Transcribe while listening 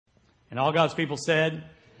And all God's people said,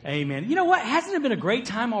 amen. You know what? Hasn't it been a great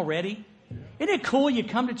time already? Isn't it cool? You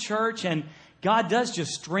come to church and God does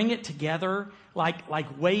just string it together like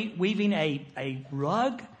weaving a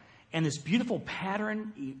rug, and this beautiful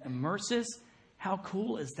pattern emerges. How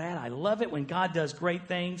cool is that? I love it when God does great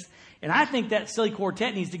things. And I think that silly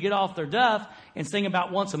quartet needs to get off their duff and sing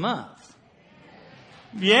about once a month.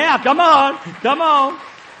 Yeah, come on. Come on.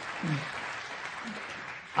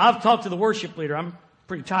 I've talked to the worship leader. I'm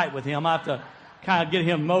pretty tight with him. I have to kind of get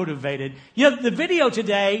him motivated. You know, the video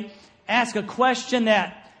today asks a question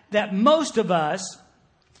that most of us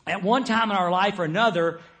at one time in our life or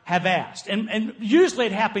another have asked. And usually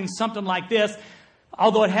it happens something like this,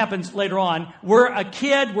 although it happens later on. We're a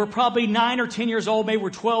kid. We're probably 9 or 10 years old. Maybe we're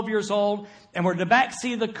 12 years old. And we're in the back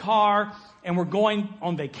seat of the car. And we're going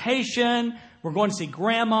on vacation. We're going to see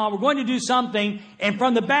grandma. We're going to do something. And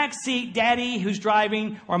from the back seat, daddy who's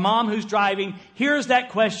driving or mom who's driving, here's that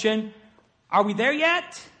question. Are we there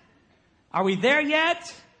yet? Are we there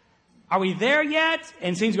yet? Are we there yet?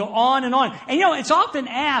 And it seems to go on and on. And, you know, it's often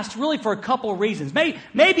asked really for a couple of reasons. Maybe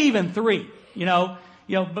even 3,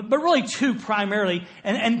 but really 2 primarily.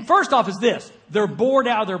 And first off is this. They're bored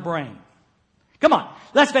out of their brain. Come on.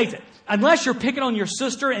 Let's face it. Unless you're picking on your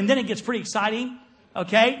sister and then it gets pretty exciting.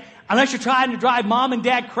 Okay? Unless you're trying to drive mom and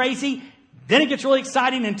dad crazy, then it gets really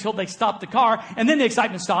exciting until they stop the car, and then the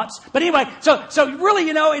excitement stops. But anyway, so really,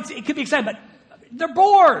 it could be exciting, but they're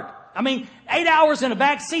bored. I mean, 8 hours in a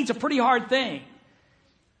back seat's a pretty hard thing.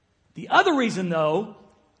 The other reason, though,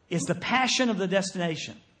 is the passion of the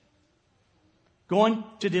destination. Going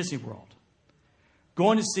to Disney World,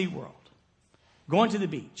 going to SeaWorld, going to the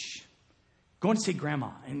beach, going to see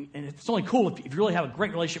grandma. And it's only cool if you really have a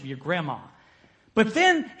great relationship with your grandma. But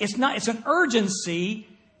then it's an urgency.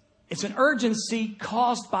 It's an urgency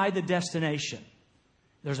caused by the destination.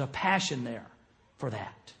 There's a passion there for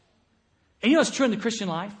that. And you know it's true in the Christian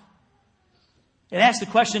life? It asks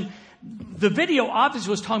the question, the video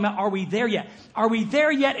obviously was talking about, are we there yet? Are we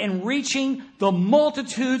there yet in reaching the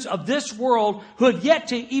multitudes of this world who have yet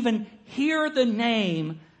to even hear the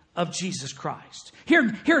name of Jesus Christ?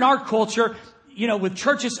 Here in our culture, with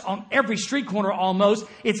churches on every street corner almost,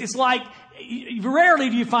 it's like, rarely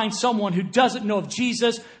do you find someone who doesn't know of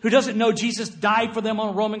Jesus, who doesn't know Jesus died for them on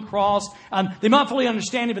a Roman cross. They might fully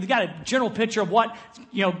understand it, but they got a general picture of what,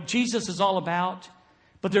 Jesus is all about.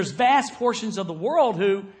 But there's vast portions of the world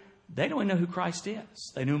who, they don't even know who Christ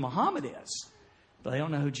is. They know who Muhammad is, but they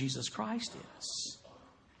don't know who Jesus Christ is.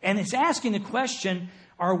 And it's asking the question,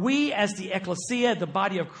 are we as the ecclesia, the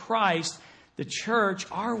body of Christ, the church,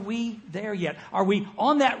 are we there yet? Are we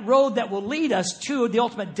on that road that will lead us to the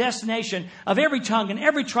ultimate destination of every tongue and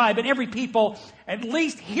every tribe and every people, at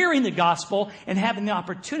least hearing the gospel and having the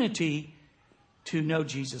opportunity to know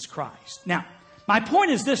Jesus Christ? Now, my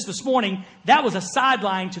point is this morning, that was a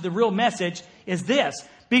sideline to the real message, is this.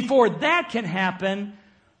 Before that can happen,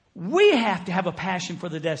 we have to have a passion for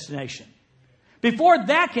the destination. Before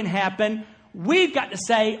that can happen, we've got to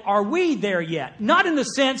say, are we there yet? Not in the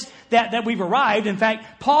sense that we've arrived. In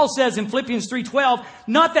fact, Paul says in Philippians 3:12,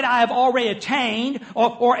 not that I have already attained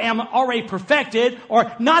or am already perfected,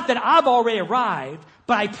 or not that I've already arrived,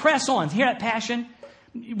 but I press on. Hear that passion?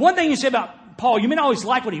 One thing you say about Paul, you may not always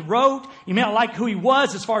like what he wrote. You may not like who he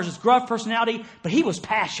was as far as his gruff personality, but he was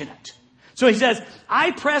passionate. So he says,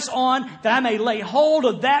 I press on that I may lay hold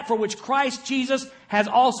of that for which Christ Jesus has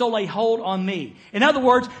also laid hold on me. In other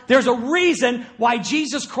words, there's a reason why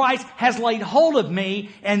Jesus Christ has laid hold of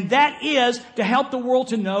me, and that is to help the world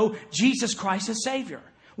to know Jesus Christ as Savior.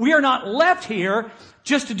 We are not left here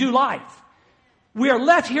just to do life. We are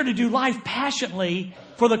left here to do life passionately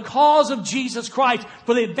for the cause of Jesus Christ,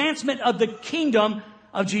 for the advancement of the kingdom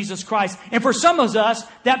of Jesus Christ. And for some of us,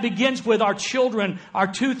 that begins with our children,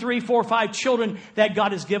 our 2, 3, 4, 5 children that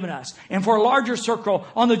God has given us. And for a larger circle,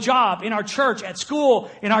 on the job, in our church, at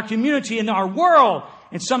school, in our community, in our world.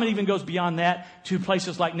 And some even goes beyond that to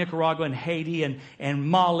places like Nicaragua and Haiti and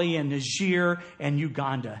Mali and Niger and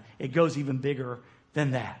Uganda. It goes even bigger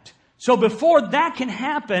than that. So before that can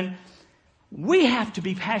happen, we have to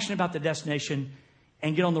be passionate about the destination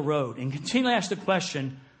and get on the road and continually ask the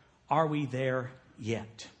question, are we there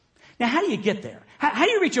yet? Now, how do you get there? How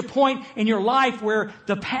do you reach a point in your life where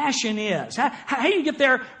the passion is? How do you get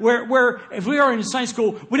there where if we are in Sunday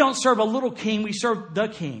school, we don't serve a little king, we serve the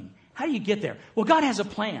king? How do you get there? Well, God has a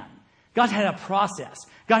plan. God has a process.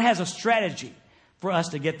 God has a strategy. for us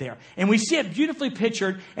to get there. And we see it beautifully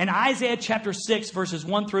pictured in Isaiah chapter 6, verses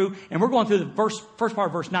 1 through, and we're going through the first part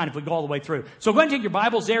of verse 9 if we go all the way through. So go ahead and take your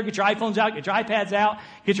Bibles there, get your iPhones out, get your iPads out,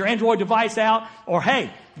 get your Android device out, or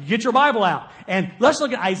hey, get your Bible out. And let's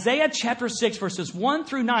look at Isaiah chapter 6, verses 1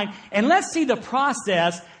 through 9, and let's see the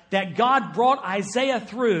process that God brought Isaiah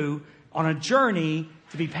through on a journey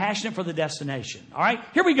to be passionate for the destination. All right,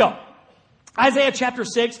 here we go. Isaiah chapter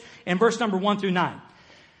 6 and verse number 1 through 9.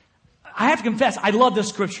 I have to confess, I love this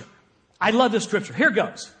scripture. I love this scripture. Here it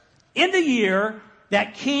goes. In the year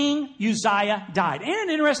that King Uzziah died. Isn't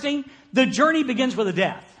it interesting? The journey begins with a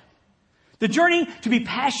death. The journey to be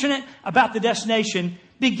passionate about the destination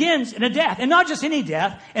begins in a death. And not just any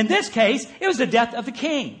death. In this case, it was the death of the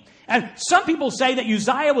king. And some people say that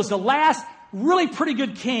Uzziah was the last really pretty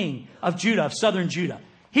good king of Judah, of southern Judah.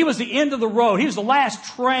 He was the end of the road. He was the last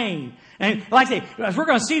train. And like I say, as we're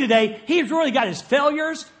going to see today, he's really got his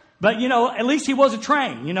failures. But, at least he was a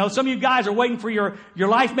train. Some of you guys are waiting for your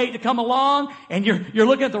life mate to come along, and you're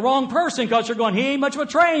looking at the wrong person because you're going, he ain't much of a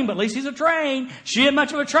train, but at least he's a train. She ain't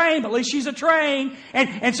much of a train, but at least she's a train.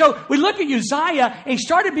 And so we look at Uzziah, and he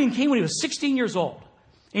started being king when he was 16 years old.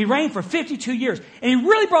 And he reigned for 52 years. And he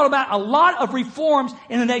really brought about a lot of reforms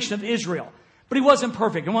in the nation of Israel. But he wasn't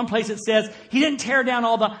perfect. In one place it says he didn't tear down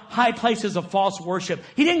all the high places of false worship.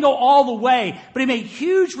 He didn't go all the way, but he made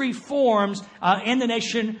huge reforms in the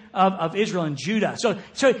nation of Israel and Judah.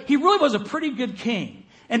 So he really was a pretty good king.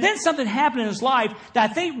 And then something happened in his life that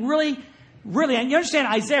I think really, and you understand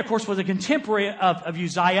Isaiah, of course, was a contemporary of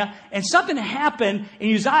Uzziah. And something happened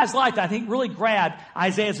in Uzziah's life that I think really grabbed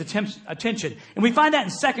Isaiah's attention. And we find that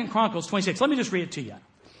in 2 Chronicles 26. Let me just read it to you.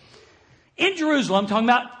 In Jerusalem, talking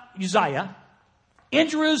about Uzziah, in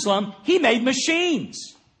Jerusalem, he made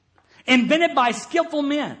machines invented by skillful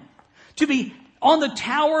men to be on the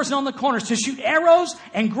towers and on the corners to shoot arrows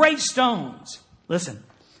and great stones. Listen.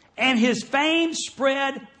 And his fame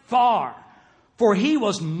spread far, for he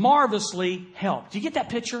was marvelously helped. Do you get that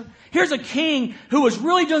picture? Here's a king who was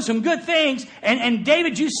really doing some good things. And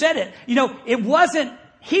David, you said it. It wasn't,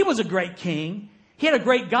 he was a great king. He had a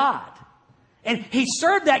great God. And he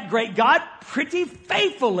served that great God pretty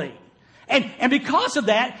faithfully. And because of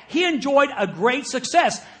that, he enjoyed a great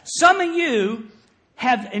success. Some of you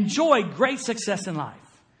have enjoyed great success in life.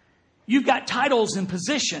 You've got titles and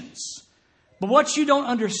positions. But what you don't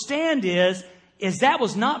understand is that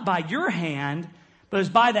was not by your hand, but it was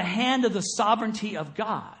by the hand of the sovereignty of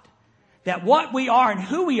God. That what we are and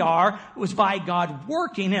who we are was by God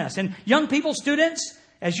working in us. And young people, students,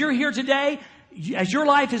 as you're here today, as your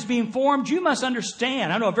life is being formed, you must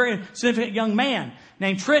understand. I know a very significant young man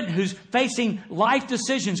named Trenton who's facing life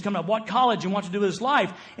decisions coming up, what college and what to do with his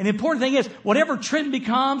life. And the important thing is, whatever Trenton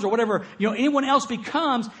becomes or whatever anyone else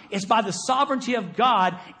becomes, it's by the sovereignty of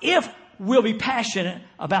God if we'll be passionate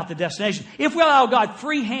about the destination. If we allow God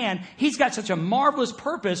free hand, He's got such a marvelous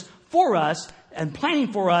purpose for us and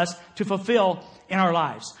planning for us to fulfill in our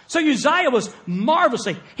lives. So Uzziah was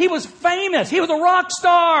marvelously, he was famous. He was a rock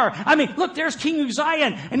star. I mean, look, there's King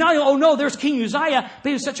Uzziah. And not only, oh no, there's King Uzziah, but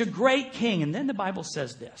he was such a great king. And then the Bible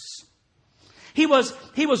says this. He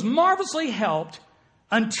was marvelously helped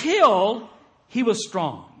until he was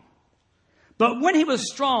strong. But when he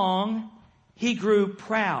was strong, he grew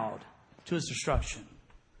proud to his destruction.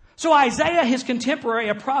 So Isaiah, his contemporary,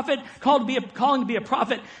 a prophet, calling to be a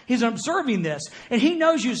prophet, he's observing this. And he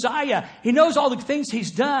knows Uzziah. He knows all the things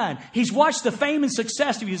he's done. He's watched the fame and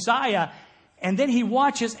success of Uzziah. And then he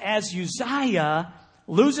watches as Uzziah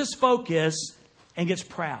loses focus and gets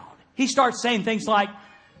proud. He starts saying things like,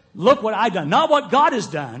 look what I've done. Not what God has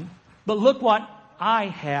done, but look what I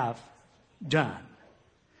have done.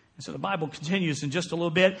 So the Bible continues in just a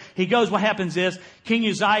little bit. He goes, what happens is King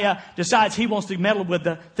Uzziah decides he wants to meddle with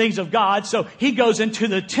the things of God. So he goes into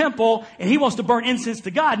the temple and he wants to burn incense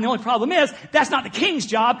to God. And the only problem is that's not the king's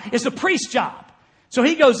job. It's the priest's job. So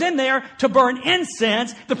he goes in there to burn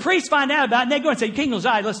incense. The priests find out about it and they go and say, King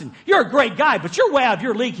Uzziah, listen, you're a great guy, but you're way out of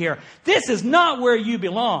your league here. This is not where you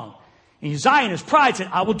belong. And Uzziah in his pride said,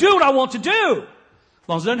 I will do what I want to do. As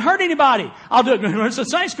long as it doesn't hurt anybody. I'll do it. It's a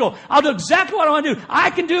Sunday school. I'll do exactly what I want to do. I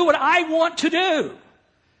can do what I want to do.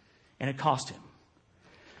 And it cost him.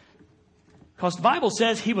 Because the Bible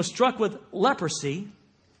says he was struck with leprosy.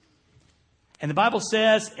 And the Bible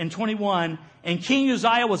says in 21, and King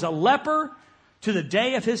Uzziah was a leper to the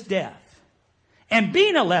day of his death. And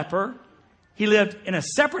being a leper, he lived in a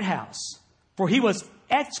separate house, for he was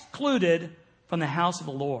excluded from the house of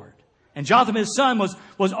the Lord. And Jotham, his son, was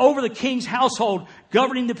over the king's household,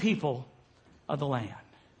 governing the people of the land.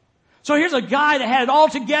 So here's a guy that had it all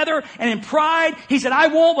together, and in pride, he said, I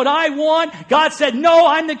want what I want. God said, no,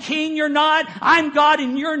 I'm the king, you're not. I'm God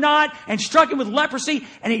and you're not. And struck him with leprosy.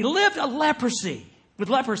 And he lived with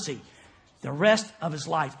leprosy the rest of his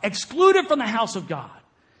life. Excluded from the house of God.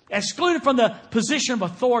 Excluded from the position of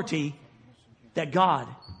authority that God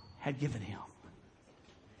had given him.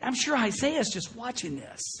 I'm sure Isaiah's just watching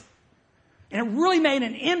this. And it really made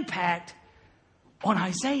an impact on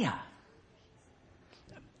Isaiah.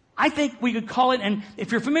 I think we could call it, and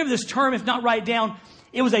if you're familiar with this term, if not, write it down,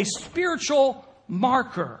 it was a spiritual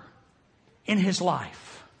marker in his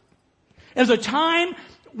life. It was a time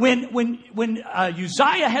when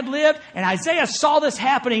Uzziah had lived and Isaiah saw this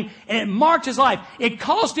happening, and it marked his life. It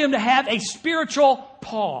caused him to have a spiritual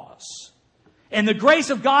pause. And the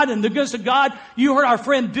grace of God and the goodness of God, you heard our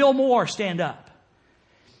friend Bill Moore stand up.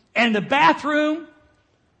 And the bathroom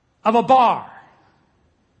of a bar,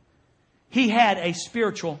 he had a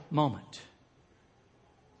spiritual moment.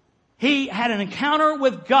 He had an encounter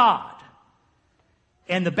with God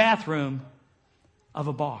in the bathroom of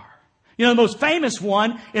a bar. You know, the most famous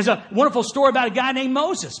one is a wonderful story about a guy named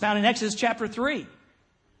Moses, found in Exodus chapter 3.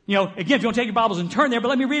 You know, again, if you want to take your Bibles and turn there, but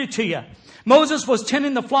let me read it to you. Moses was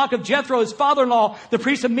tending the flock of Jethro, his father-in-law, the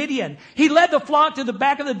priest of Midian. He led the flock to the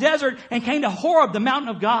back of the desert and came to Horeb, the mountain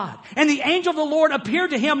of God. And the angel of the Lord appeared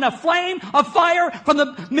to him in a flame of fire from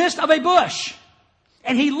the midst of a bush.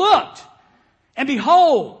 And he looked, and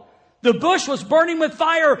behold, the bush was burning with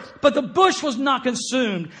fire, but the bush was not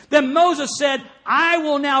consumed. Then Moses said, I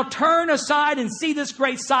will now turn aside and see this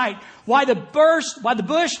great sight, why the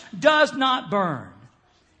bush does not burn.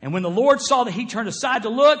 And when the Lord saw that he turned aside to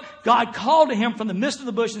look, God called to him from the midst of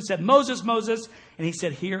the bush and said, Moses, Moses. And he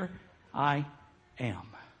said, here I am.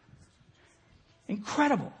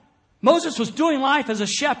 Incredible. Moses was doing life as a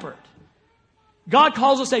shepherd. God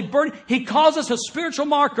calls us He calls us a spiritual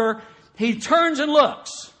marker. He turns and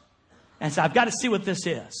looks and says, I've got to see what this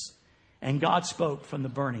is. And God spoke from the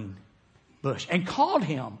burning bush and called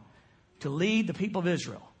him to lead the people of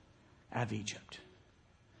Israel out of Egypt.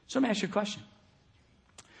 So let me ask you a question.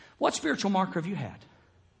 What spiritual marker have you had?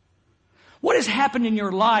 What has happened in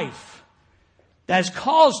your life that has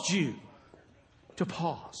caused you to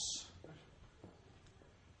pause?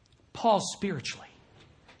 Pause spiritually.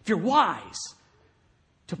 If you're wise,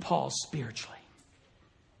 to pause spiritually.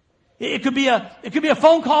 It could be a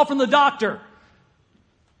phone call from the doctor.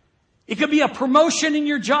 It could be a promotion in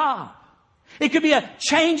your job. It could be a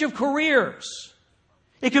change of careers.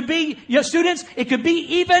 It could be, students, it could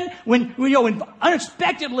be even when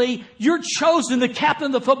unexpectedly you're chosen the captain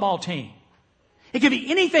of the football team. It could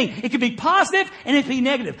be anything. It could be positive and it could be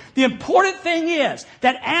negative. The important thing is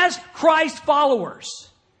that as Christ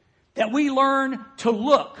followers, that we learn to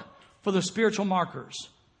look for the spiritual markers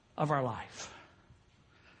of our life.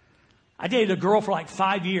 I dated a girl for like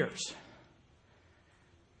 5 years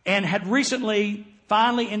and had recently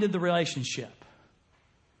finally ended the relationship.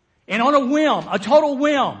 And on a whim, a total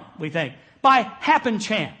whim, we think, by happen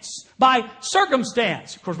chance, by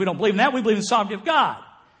circumstance. Of course, we don't believe in that. We believe in the sovereignty of God.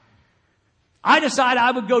 I decided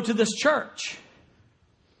I would go to this church.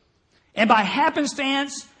 And by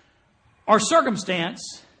happenstance or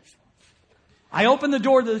circumstance, I opened the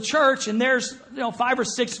door to the church and there's 5 or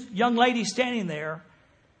 6 young ladies standing there.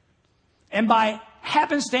 And by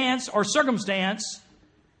happenstance or circumstance,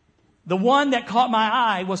 the one that caught my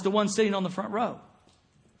eye was the one sitting on the front row.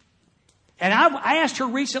 And I asked her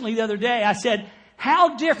recently the other day, I said,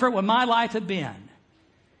 how different would my life have been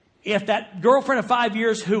if that girlfriend of 5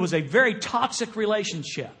 years who was a very toxic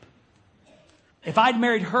relationship, if I'd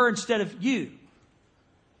married her instead of you,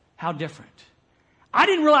 how different? I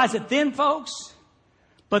didn't realize it then, folks,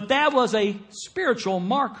 but that was a spiritual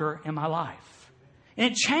marker in my life.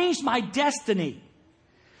 And it changed my destiny.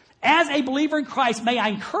 As a believer in Christ, may I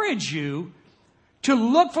encourage you to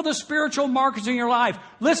look for the spiritual markers in your life.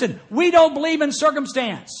 Listen, we don't believe in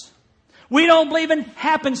circumstance. We don't believe in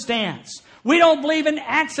happenstance. We don't believe in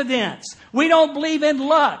accidents. We don't believe in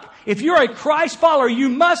luck. If you're a Christ follower, you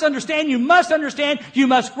must understand, you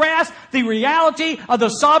must grasp the reality of the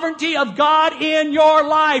sovereignty of God in your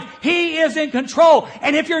life. He is in control.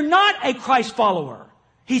 And if you're not a Christ follower,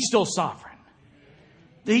 He's still sovereign.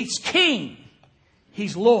 He's King.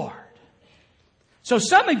 He's Lord. So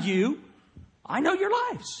some of you, I know your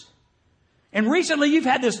lives. And recently you've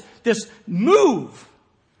had this move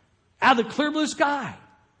out of the clear blue sky.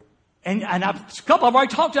 And a couple I've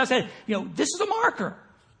already talked to, I said, this is a marker.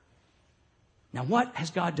 Now what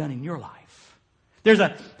has God done in your life? There's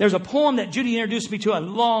a poem that Judy introduced me to a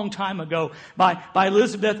long time ago by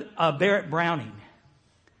Elizabeth Barrett Browning.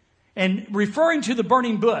 And referring to the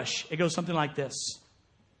burning bush, it goes something like this.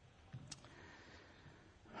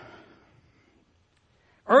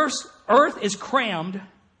 Earth is crammed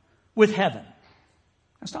with heaven.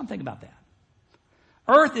 Now stop and think about that.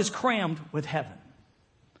 Earth is crammed with heaven.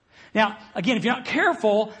 Now, again, if you're not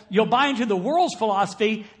careful, you'll buy into the world's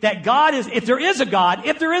philosophy that God is, if there is a God,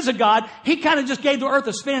 He kind of just gave the earth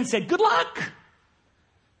a spin and said, good luck.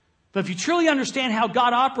 But if you truly understand how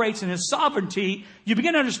God operates in His sovereignty, you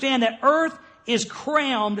begin to understand that earth is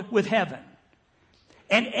crammed with heaven.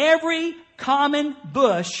 And every common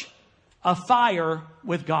bush afire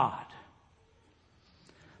with God.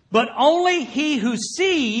 But only he who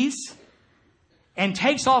sees and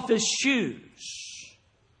takes off his shoes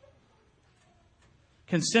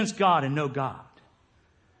can sense God and know God.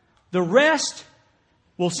 The rest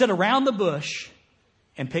will sit around the bush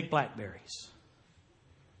and pick blackberries.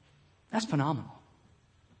 That's phenomenal.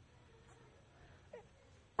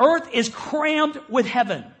 Earth is crammed with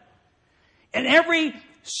heaven. And every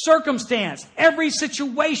circumstance, every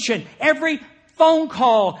situation, every phone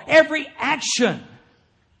call, every action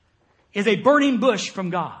is a burning bush from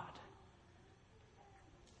God.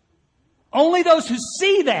 Only those who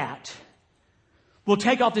see that will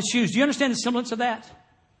take off the shoes. Do you understand the semblance of that?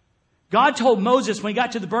 God told Moses when he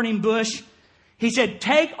got to the burning bush, He said,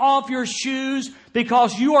 take off your shoes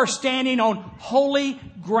because you are standing on holy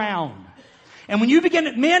ground. And when you begin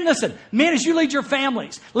to, men, listen, men, as you lead your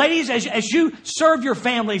families, ladies, as you serve your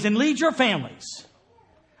families and lead your families,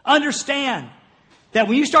 understand that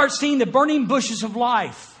when you start seeing the burning bushes of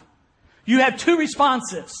life, you have two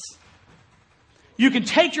responses. You can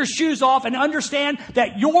take your shoes off and understand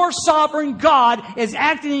that your sovereign God is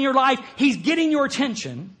acting in your life. He's getting your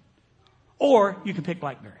attention. Or you can pick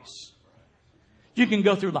blackberries. You can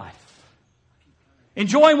go through life,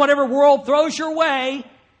 enjoying whatever world throws your way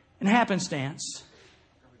in happenstance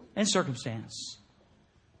and circumstance.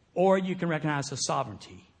 Or you can recognize the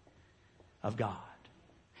sovereignty of God.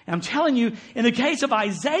 And I'm telling you, in the case of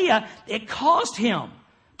Isaiah, it caused him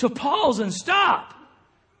to pause and stop.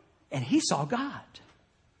 And he saw God.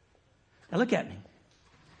 Now look at me.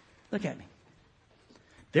 Look at me.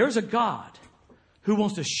 There's a God who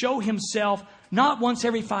wants to show Himself not once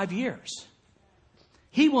every 5 years.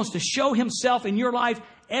 He wants to show Himself in your life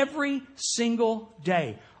every single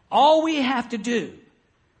day. All we have to do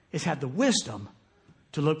is have the wisdom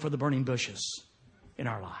to look for the burning bushes in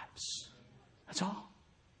our lives. That's all.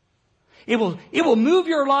 It will move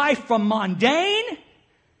your life from mundane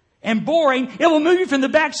and boring. It will move you from the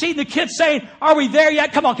back seat and the kids saying, are we there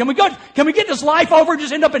yet? Come on, can we get this life over and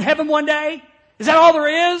just end up in heaven one day? Is that all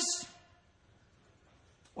there is?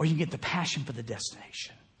 Or you can get the passion for the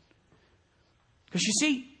destination. Because you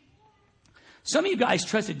see, some of you guys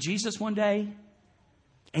trusted Jesus one day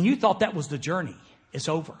and you thought that was the journey. It's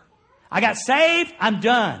over. I got saved, I'm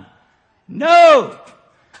done. No!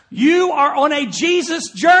 You are on a Jesus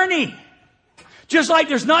journey. Just like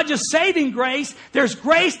there's not just saving grace, there's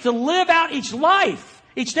grace to live out each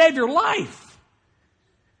day of your life.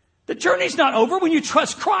 The journey's not over when you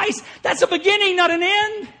trust Christ. That's a beginning, not an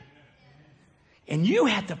end. And you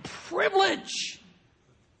had the privilege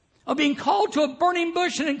of being called to a burning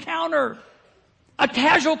bush and encounter a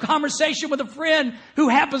casual conversation with a friend who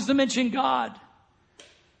happens to mention God.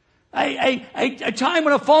 A time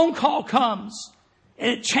when a phone call comes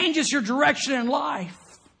and it changes your direction in life.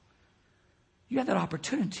 You have that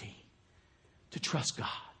opportunity to trust God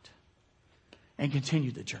and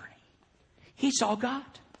continue the journey. He saw God.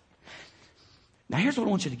 Now here's what I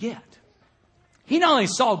want you to get. He not only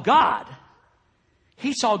saw God,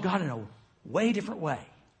 he saw God in a way different way.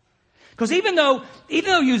 Because even though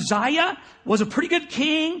Uzziah was a pretty good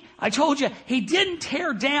king, I told you, he didn't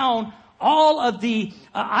tear down all of the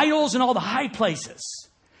idols and all the high places.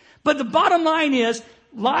 But the bottom line is,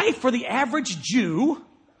 life for the average Jew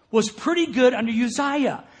was pretty good under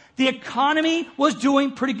Uzziah. The economy was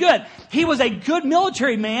doing pretty good. He was a good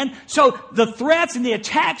military man, so the threats and the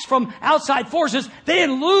attacks from outside forces, they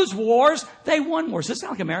didn't lose wars, they won wars. Does that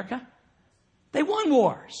sound like America? They won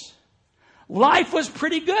wars. Life was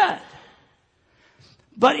pretty good.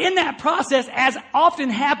 But in that process, as often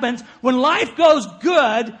happens, when life goes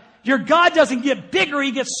good, your God doesn't get bigger,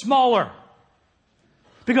 He gets smaller.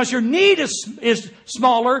 Because your need is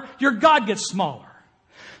smaller, your God gets smaller.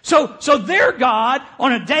 So their God,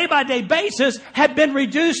 on a day-by-day basis, had been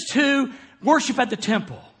reduced to worship at the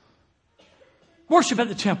temple. Worship at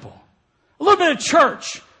the temple. A little bit of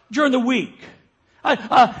church during the week.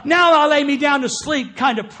 Now I'll lay me down to sleep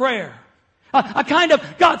kind of prayer. A kind of,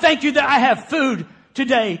 God, thank you that I have food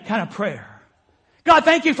today kind of prayer. God,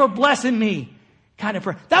 thank you for blessing me kind of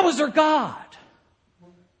prayer. That was their God.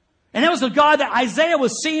 And that was the God that Isaiah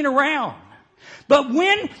was seeing around. But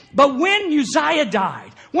when Uzziah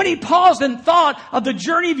died, When he paused and thought of the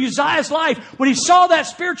journey of Uzziah's life, when he saw that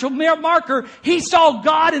spiritual marker, he saw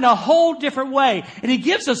God in a whole different way. And he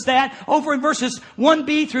gives us that over in verses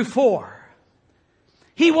 1b through 4.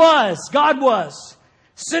 God was,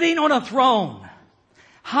 sitting on a throne,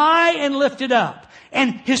 high and lifted up,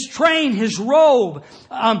 and his train, his robe,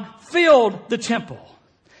 filled the temple.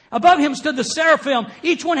 Above him stood the seraphim.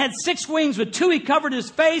 Each one had 6 wings. With 2 he covered his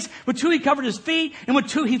face, with 2 he covered his feet, and with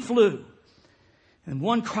 2 he flew. And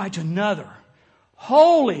one cried to another,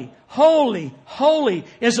 Holy, holy, holy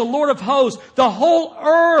is the Lord of hosts. The whole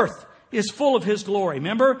earth is full of his glory.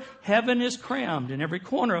 Remember, heaven is crammed in every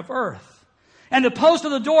corner of earth. And the posts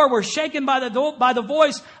of the door were shaken by the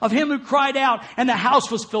voice of him who cried out, and the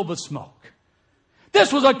house was filled with smoke.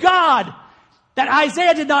 This was a God that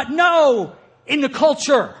Isaiah did not know in the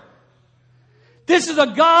culture. This is a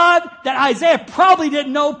God that Isaiah probably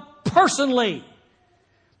didn't know personally.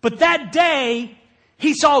 But that day,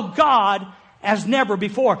 he saw God as never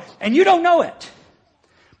before. And you don't know it.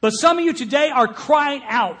 But some of you today are crying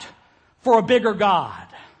out for a bigger God.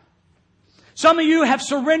 Some of you have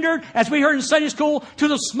surrendered, as we heard in Sunday school, to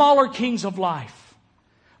the smaller kings of life.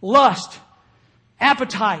 Lust,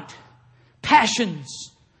 appetite,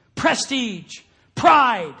 passions, prestige,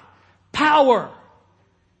 pride, power.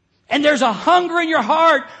 And there's a hunger in your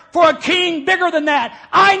heart for a king bigger than that.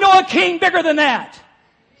 I know a king bigger than that.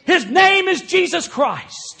 His name is Jesus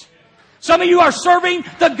Christ. Some of you are serving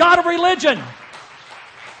the God of religion.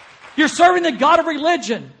 You're serving the God of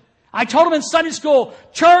religion. I told them in Sunday school,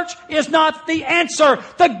 church is not the answer.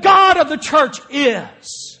 The God of the church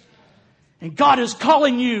is. And God is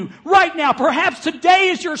calling you right now. Perhaps today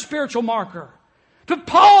is your spiritual marker. To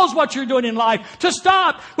pause what you're doing in life. To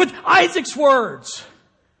stop with Isaac's words.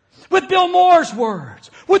 With Bill Moore's words.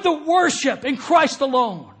 With the worship in Christ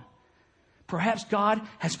alone. Perhaps God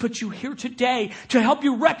has put you here today to help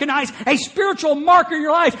you recognize a spiritual marker in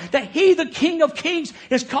your life that He, the King of Kings,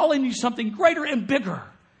 is calling you something greater and bigger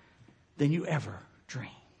than you ever dreamed.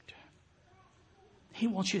 He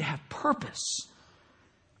wants you to have purpose,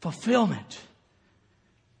 fulfillment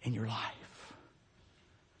in your life.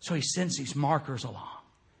 So He sends these markers along.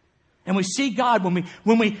 And we see God when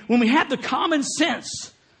we have the common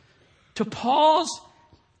sense to pause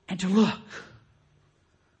and to look.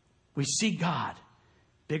 We see God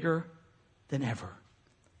bigger than ever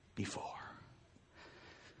before.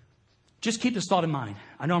 Just keep this thought in mind.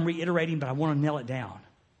 I know I'm reiterating, but I want to nail it down.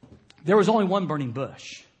 There was only one burning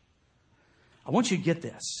bush. I want you to get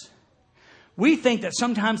this. We think that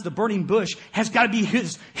sometimes the burning bush has got to be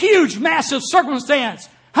this huge, massive circumstance.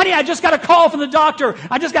 Honey, I just got a call from the doctor.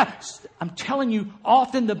 I'm telling you,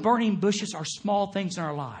 often the burning bushes are small things in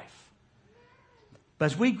our life. But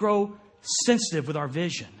as we grow sensitive with our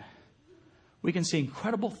vision, we can see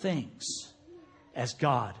incredible things as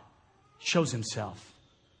God shows Himself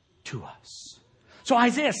to us. So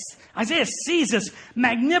Isaiah sees this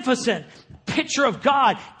magnificent picture of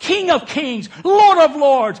God, King of Kings, Lord of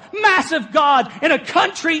Lords, massive God in a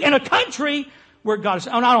country where God is.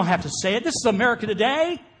 And I don't have to say it. This is America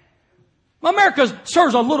today. America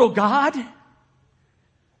serves a little God.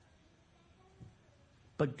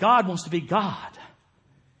 But God wants to be God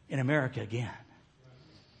in America again.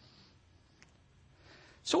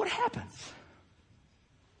 So what happens?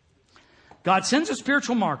 God sends a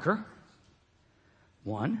spiritual marker.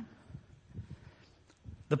 1.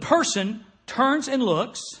 The person turns and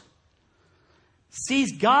looks,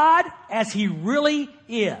 sees God as He really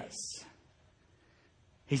is.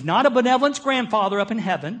 He's not a benevolent grandfather up in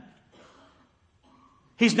heaven.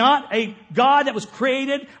 He's not a God that was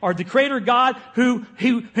created, or the creator God who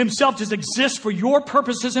Himself just exists for your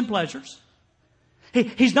purposes and pleasures.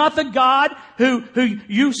 He's not the God who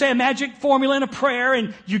you say a magic formula in a prayer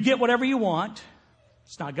and you get whatever you want.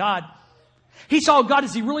 It's not God. He saw God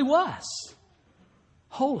as He really was.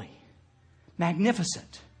 Holy,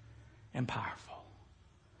 magnificent, and powerful.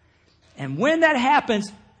 And when that happens,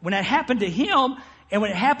 when that happened to Him and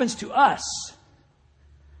when it happens to us,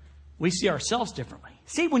 we see ourselves differently.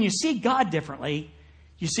 See, when you see God differently,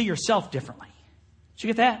 you see yourself differently. Did you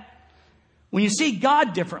get that? When you see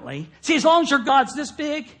God differently, see, as long as your God's this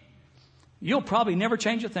big, you'll probably never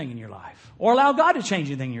change a thing in your life or allow God to change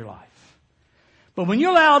anything in your life. But when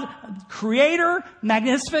you allow Creator,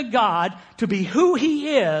 magnificent God to be who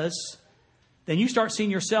He is, then you start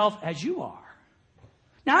seeing yourself as you are.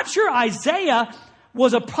 Now, I'm sure Isaiah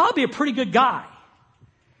was probably a pretty good guy.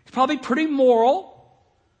 He's probably pretty moral.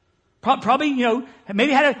 Probably,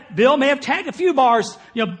 maybe Bill may have tagged a few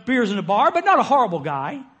beers in a bar, but not a horrible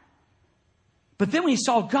guy. But then when he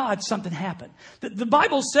saw God, something happened. The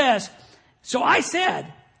Bible says, so I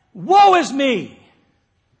said, woe is me.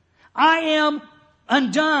 I am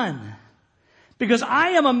undone, because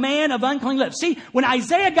I am a man of unclean lips. See, when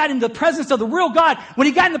Isaiah got into the presence of the real God, when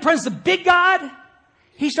he got in the presence of big God,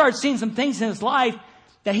 he started seeing some things in his life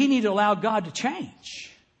that he needed to allow God to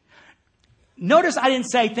change. Notice I didn't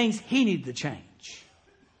say things he needed to change.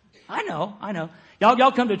 I know.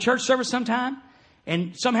 Y'all come to a church service sometime,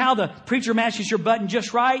 and somehow the preacher matches your button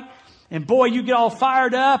just right, and boy, you get all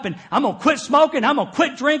fired up, and I'm going to quit smoking, I'm going to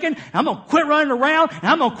quit drinking, I'm going to quit running around, and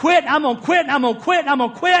I'm going to quit, I'm going to quit, I'm going to quit, I'm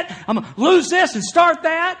going to quit, I'm going to lose this and start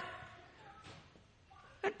that,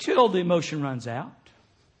 until the emotion runs out.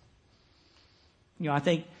 You know,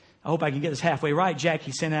 I hope I can get this halfway right.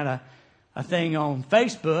 Jackie sent out a thing on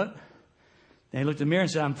Facebook. Then he looked in the mirror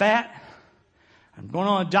and said, I'm fat, I'm going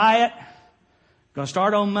on a diet, I'm going to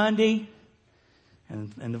start on Monday.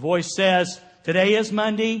 And the voice says, today is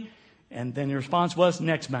Monday. And then the response was,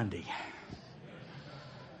 next Monday.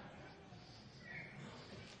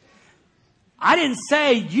 I didn't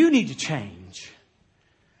say you need to change.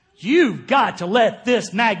 You've got to let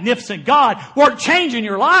this magnificent God work change in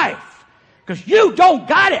your life. Because you don't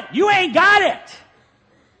got it. You ain't got it.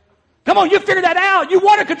 Come on, you figure that out. You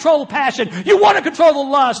want to control the passion. You want to control the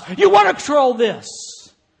lust. You want to control this.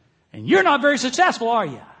 And you're not very successful, are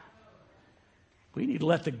you? We need to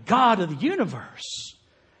let the God of the universe,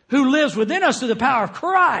 who lives within us through the power of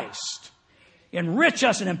Christ, enrich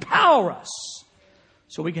us and empower us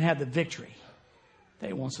so we can have the victory that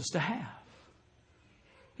He wants us to have.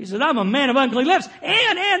 He said, I'm a man of unclean lips,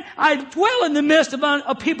 and I dwell in the midst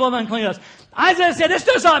of people of unclean lips. Isaiah said, it's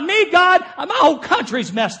just not me, God. My whole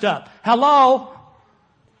country's messed up. Hello?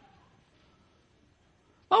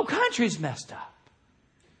 My whole country's messed up.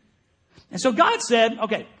 And so God said,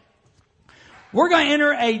 okay, we're going to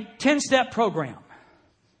enter a 10-step program.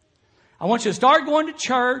 I want you to start going to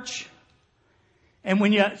church. And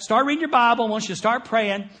when you start reading your Bible, I want you to start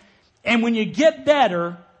praying. And when you get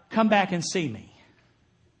better, come back and see me.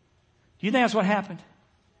 Do you think that's what happened?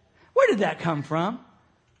 Where did that come from?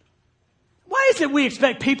 Why is it we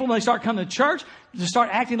expect people when they start coming to church to start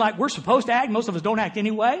acting like we're supposed to act? Most of us don't act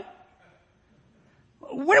anyway.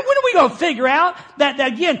 When are we going to figure out that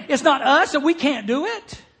again, it's not us, that we can't do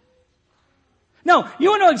it? No, you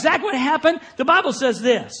want to know exactly what happened? The Bible says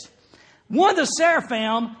this. One of the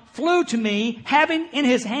seraphim flew to me, having in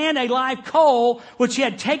his hand a live coal, which he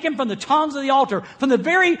had taken from the tongs of the altar, from the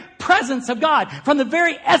very presence of God, from the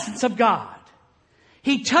very essence of God.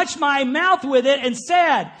 He touched my mouth with it and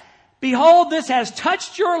said, behold, this has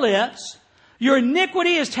touched your lips. Your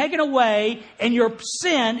iniquity is taken away and your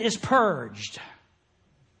sin is purged.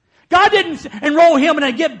 God didn't enroll him in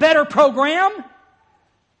a get better program.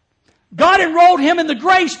 God enrolled him in the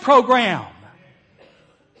grace program.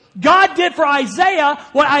 God did for Isaiah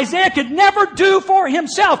what Isaiah could never do for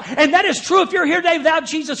himself. And that is true if you're here today without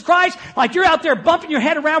Jesus Christ, like you're out there bumping your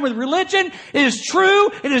head around with religion. It is true.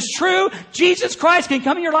 It is true. Jesus Christ can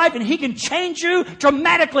come in your life and He can change you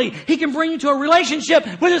dramatically. He can bring you to a relationship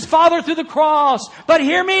with His Father through the cross. But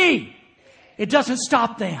hear me, it doesn't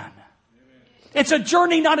stop then. It's a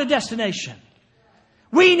journey, not a destination.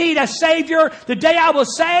 We need a Savior the day I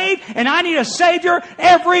was saved, and I need a Savior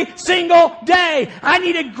every single day. I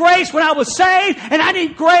needed grace when I was saved, and I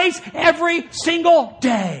need grace every single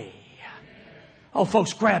day. Oh,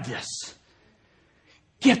 folks, grab this.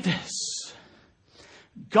 Get this.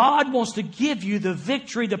 God wants to give you the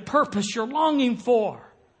victory, the purpose you're longing for.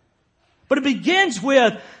 But it begins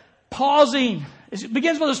with pausing. It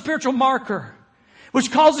begins with a spiritual marker, which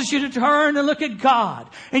causes you to turn and look at God.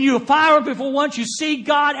 And you fire before once you see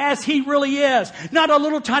God as He really is. Not a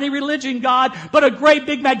little tiny religion God, but a great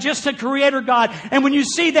big majestic creator God. And when you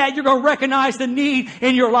see that, you're going to recognize the need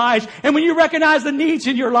in your lives. And when you recognize the needs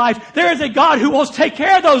in your life, there is a God who wants to take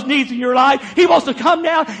care of those needs in your life. He wants to come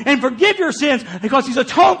down and forgive your sins because He's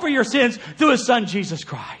atoned for your sins through His Son, Jesus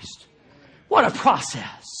Christ. What a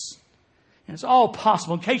process. It's all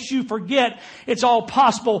possible. In case you forget, it's all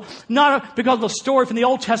possible. Not because of the story from the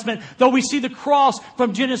Old Testament, though we see the cross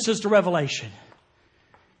from Genesis to Revelation.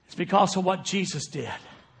 It's because of what Jesus did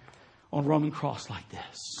on a Roman cross like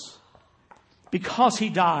this. Because He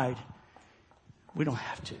died, we don't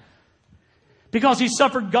have to. Because He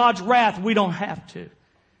suffered God's wrath, we don't have to.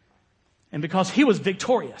 And because He was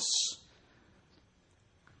victorious,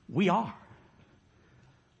 we are.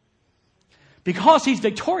 Because He's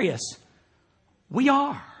victorious, we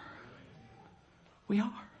are. We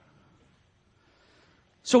are.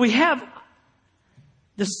 So we have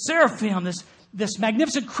this seraphim, this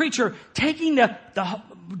magnificent creature, taking the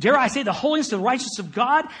dare I say, the holiness, the righteousness of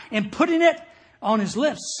God, and putting it on His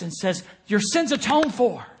lips and says, your sins atoned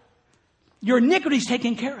for. Your iniquities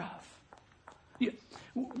taken care of.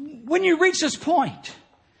 When you reach this point,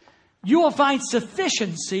 you will find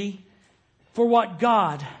sufficiency for what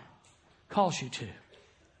God calls you to.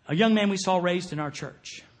 A young man we saw raised in our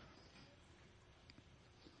church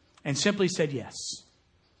and simply said yes.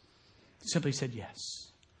 Simply said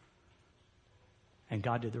yes. And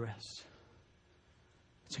God did the rest.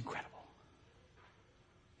 It's incredible.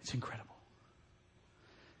 It's incredible.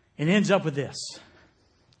 It ends up with this.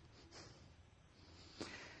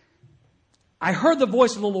 I heard the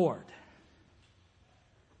voice of the Lord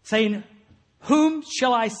saying, whom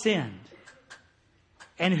shall I send?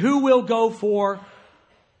 And who will go for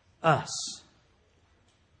us?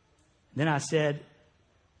 Then I said,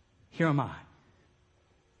 here am I.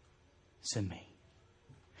 Send me.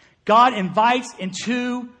 God invites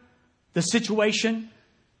into the situation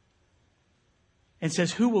and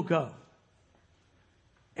says, who will go?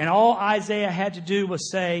 And all Isaiah had to do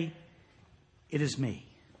was say, it is me.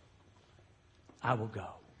 I will go.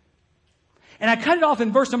 And I cut it off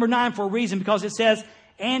in verse number 9 for a reason, because it says,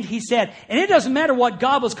 and he said. And it doesn't matter what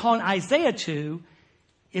God was calling Isaiah to,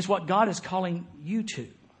 it's what God is calling you to.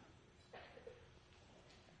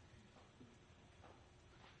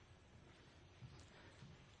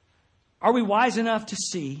 Are we wise enough to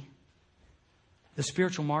see the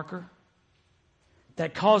spiritual marker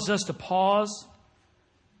that caused us to pause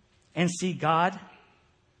and see God?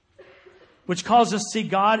 Which caused us to see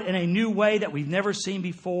God in a new way that we've never seen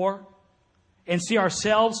before, and see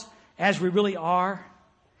ourselves as we really are,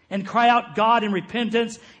 and cry out God in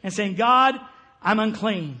repentance and saying, God, I'm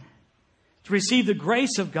unclean, to receive the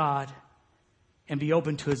grace of God and be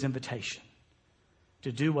open to His invitation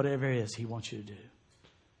to do whatever it is He wants you to do.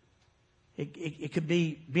 It could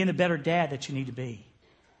be being a better dad that you need to be,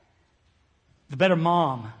 the better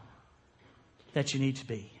mom that you need to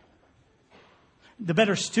be, the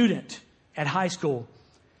better student at high school.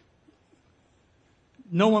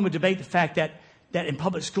 No one would debate the fact that in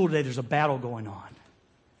public school today there's a battle going on.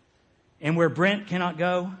 And where Brent cannot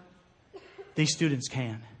go, these students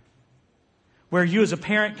can. Where you as a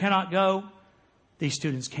parent cannot go, these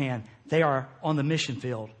students can. They are on the mission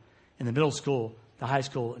field in the middle school, the high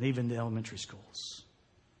school, and even the elementary schools.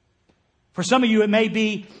 For some of you, it may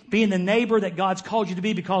be being the neighbor that God's called you to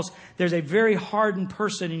be, because there's a very hardened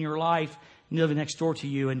person in your life living next door to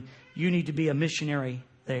you, and you need to be a missionary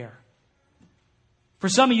there. For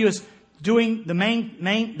some of you, it's doing the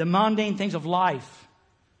mundane things of life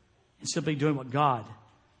and simply doing what God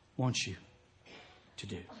wants you to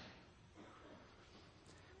do.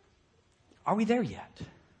 Are we there yet?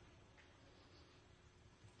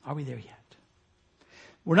 Are we there yet?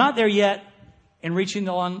 We're not there yet in reaching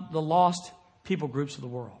the lost people groups of the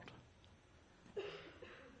world.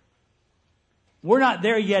 We're not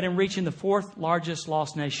there yet in reaching the fourth largest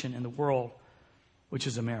lost nation in the world, which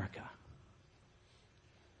is America.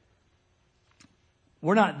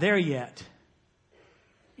 We're not there yet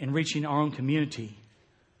in reaching our own community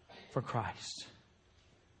for Christ.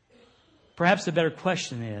 Perhaps the better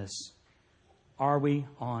question is, are we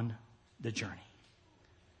on the journey?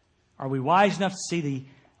 Are we wise enough to see the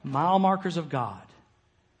mile markers of God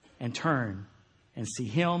and turn and see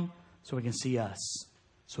Him so we can see us,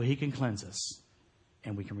 so He can cleanse us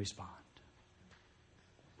and we can respond?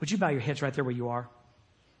 Would you bow your heads right there where you are?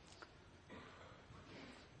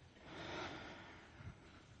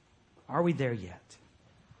 Are we there yet?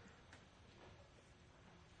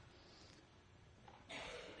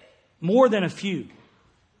 More than a few.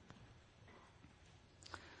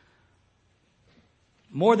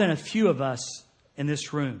 More than a few of us in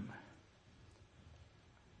this room.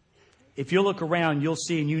 If you look around, you'll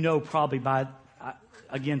see, and you know probably by,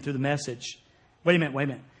 again, through the message, wait a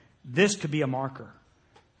minute. This could be a marker.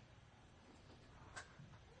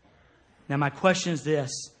 Now, my question is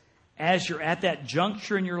this. As you're at that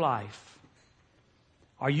juncture in your life,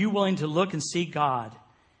 are you willing to look and see God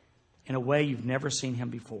in a way you've never seen Him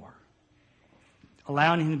before?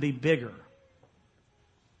 Allowing Him to be bigger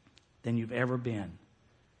than you've ever been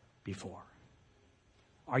before?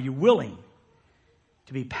 Are you willing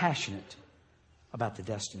to be passionate about the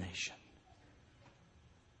destination?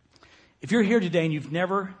 If you're here today and you've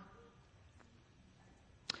never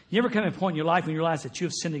come to a point in your life when you realize that you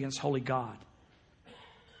have sinned against holy God,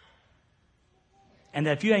 and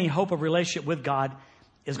that if you have any hope of relationship with God,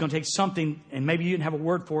 it's going to take something, and maybe you didn't have a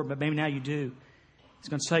word for it, but maybe now you do. It's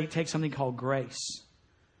going to take something called grace,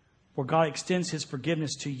 where God extends His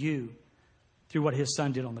forgiveness to you through what His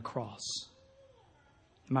Son did on the cross.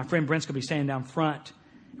 And my friend Brent's going to be standing down front,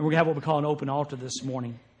 and we're going to have what we call an open altar this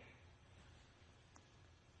morning.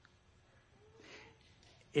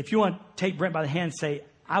 If you want to take Brent by the hand and say,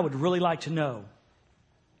 I would really like to know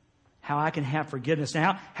how I can have forgiveness,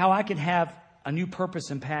 and how I can have a new purpose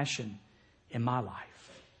and passion in my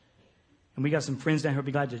life. And we got some friends down here who'll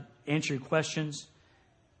be glad to answer your questions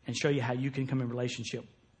and show you how you can come in relationship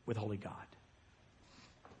with Holy God.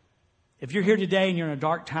 If you're here today and you're in a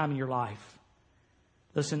dark time in your life,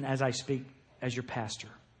 listen as I speak as your pastor.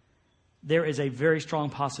 There is a very strong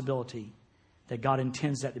possibility that God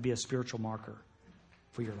intends that to be a spiritual marker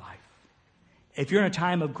for your life. If you're in a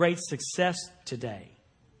time of great success today,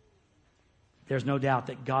 there's no doubt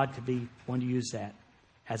that God could be one to use that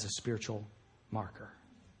as a spiritual marker.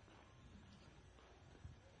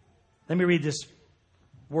 Let me read this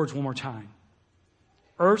words one more time.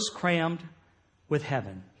 Earth's crammed with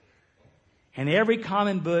heaven, and every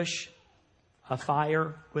common bush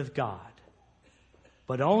afire with God.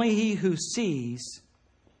 But only he who sees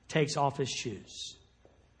takes off his shoes.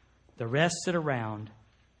 The rest sit around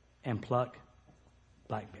and pluck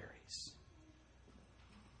blackberries.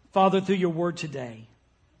 Father, through your word today,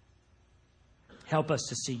 help us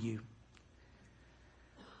to see you.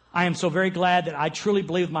 I am so very glad that I truly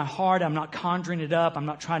believe with my heart. I'm not conjuring it up. I'm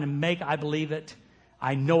not trying to make I believe it.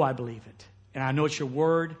 I know I believe it. And I know it's your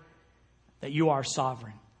word that you are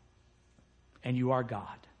sovereign and you are God.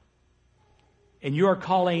 And you are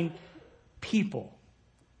calling people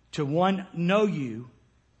to, one, know you,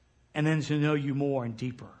 and then to know you more and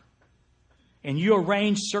deeper. And you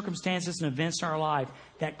arrange circumstances and events in our life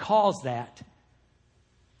that cause that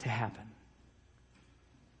to happen.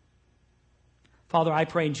 Father, I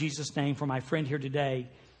pray in Jesus' name for my friend here today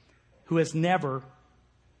who has never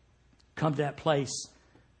come to that place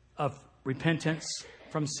of repentance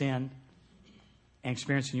from sin and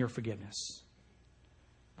experiencing your forgiveness.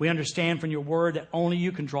 We understand from your word that only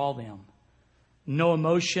you can draw them. No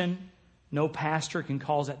emotion, no pastor can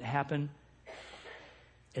cause that to happen.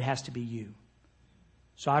 It has to be you.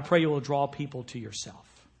 So I pray you will draw people to yourself.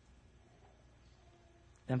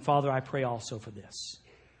 Then, Father, I pray also for this.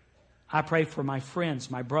 I pray for my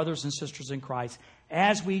friends, my brothers and sisters in Christ,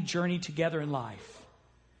 as we journey together in life.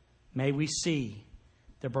 May we see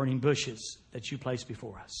the burning bushes that you place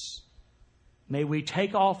before us. May we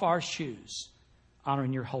take off our shoes,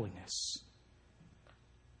 honoring your holiness.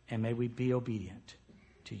 And may we be obedient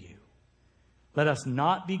to you. Let us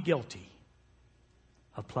not be guilty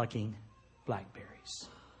of plucking blackberries.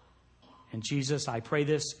 And Jesus, I pray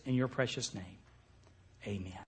this in your precious name. Amen.